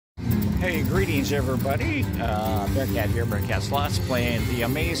Hey, greetings everybody. Bearcat here, Bearcat Slots, playing the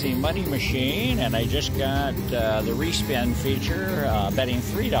amazing money machine, and I just got the respin feature, betting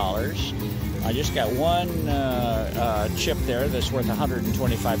 $3. I just got one chip there that's worth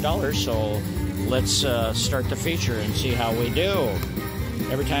 $125, so let's start the feature and see how we do.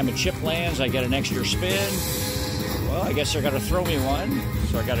 Every time a chip lands, I get an extra spin. Well, I guess they're going to throw me one,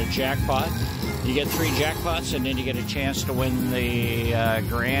 so I got a jackpot. You get 3 jackpots, and then you get a chance to win the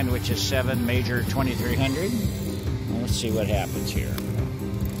grand, which is 7 major 2,300. Well, let's see what happens here.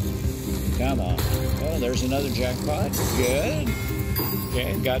 Come on. Oh, there's another jackpot. Good.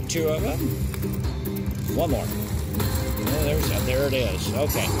 Okay, got 2 of them. One more. Oh, there it is.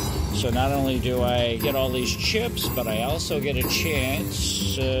 Okay. So not only do I get all these chips, but I also get a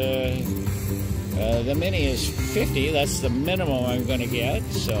chance. The mini is 50. That's the minimum I'm going to get.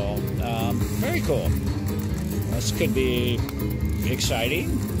 So, very cool. This could be exciting.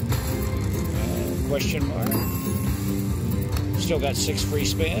 Question mark. Still got 6 free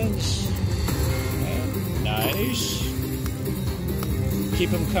spins. Nice. Keep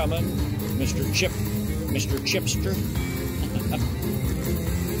them coming, Mr. Chipster.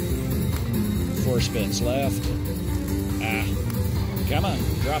 4 spins left. Come on,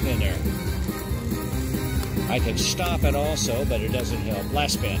 drop in there. I can stop it also, but it doesn't help.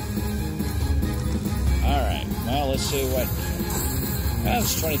 Last spin. All right. Well, let's see what.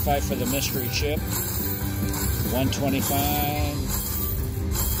 That's 25 for the mystery chip. 125.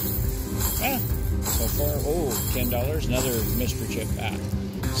 So far, $10. Another mystery chip.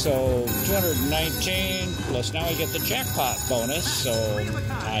 So 219 plus. Now I get the jackpot bonus, so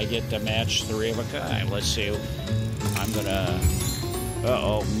I get to match 3 of a kind. Let's see. I'm gonna.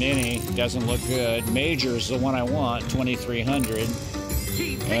 Uh-oh, mini doesn't look good. Major is the one I want, 2,300.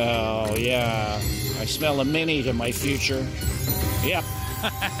 Oh, yeah. I smell a mini to my future. Yep.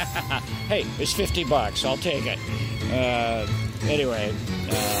 Hey, it's $50. I'll take it. Anyway,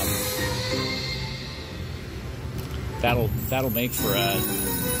 that'll make for a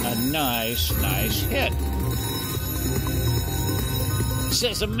nice hit. It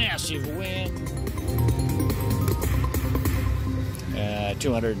says a massive win.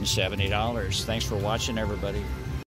 $270. Thanks for watching, everybody.